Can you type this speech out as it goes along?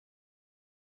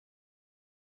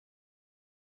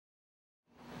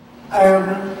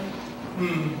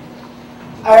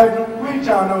Reach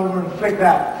on over and flick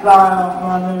that fly off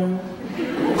my nose.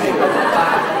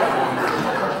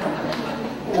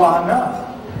 Why not?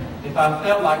 If I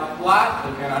felt like fly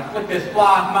flicking, I'd flick this fly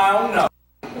off my own nose.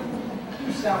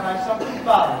 You sound like something's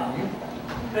bothering you.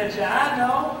 Betcha I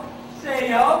know.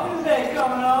 Say, Open Day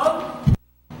coming up.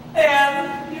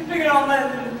 And you figure on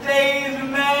letting the days of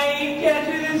May catch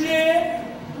you this year?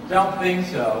 Don't think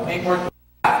so. Ain't worth the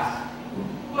price.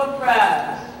 What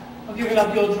prize? I'm giving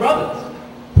up your druthers.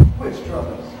 Which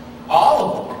druthers? All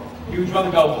of them. You'd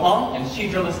rather go home, and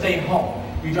she'd rather stay home.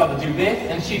 You'd rather do this,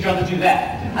 and she'd rather do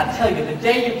that. I tell you, the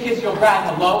day you kiss your bride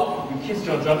hello, you kiss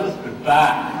your druthers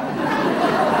goodbye.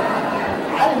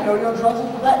 I didn't know your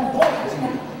druthers were that important to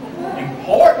you.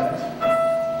 Important?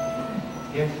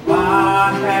 If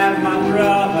I had my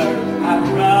druthers, I'd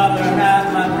rather have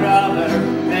my druthers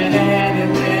than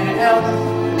anything else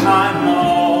I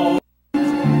know.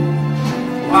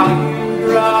 While you'd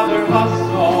rather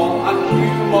hustle,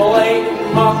 accumulate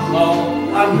muscle,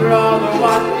 I'd rather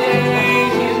watch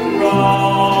daisies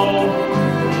grow.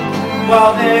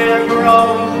 While they're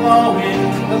growing, flowing,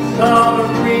 the summer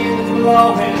breeze is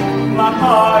blowing, my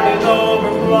heart is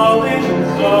overflowing,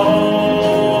 so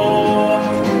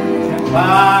if I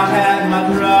had my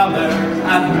druthers,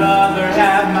 I'd rather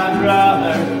have my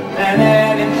druthers than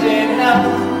anything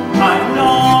else I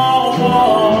know.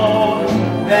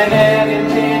 Than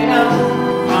anything else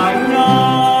I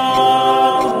know.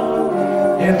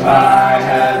 If I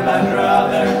had my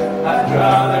druthers, I'd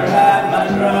rather have my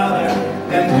druthers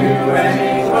than do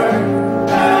any work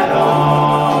at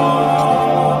all.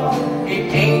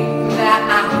 It ain't that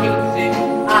I hate it,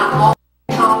 I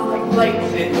always contemplate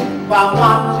it while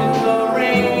watching the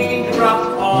raindrops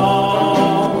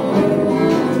fall.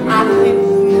 I sit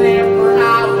there for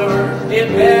hours,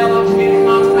 developing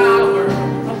my powers,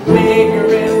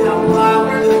 figuring out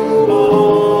flowers that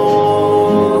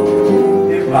fall.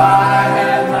 If I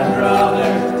had my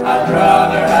druthers, I'd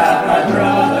rather have my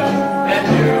druthers than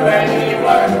do any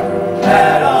work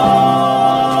at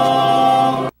all.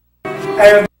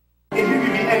 And if you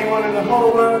could be anyone in the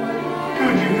whole world,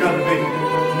 who'd you rather be?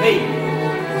 Me.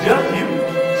 Just you.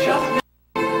 Just me.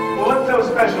 Well, what's so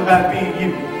special about being you?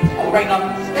 Oh, there ain't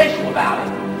nothing special about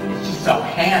it. It's just so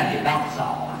handy, that's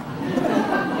all.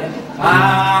 If I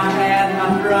had my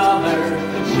brothers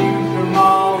to choose from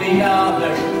all the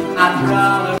others, I'd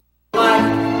rather be like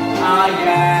I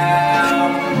am.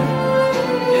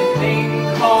 This thing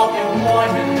called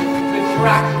employment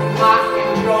detracts from my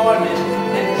enjoyment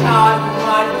and ties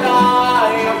my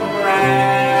diaphragm.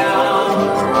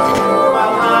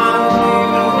 While I'm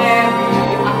humanity,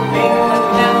 I think that's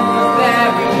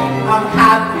necessary. I'm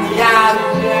happy as a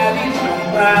Debbie's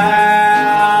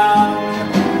around.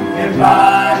 If I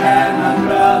had my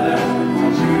druthers,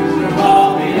 I'd choose from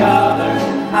all the others.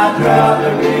 I'd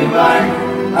rather be like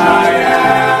I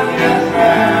am, yes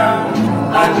ma'am.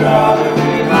 I'd rather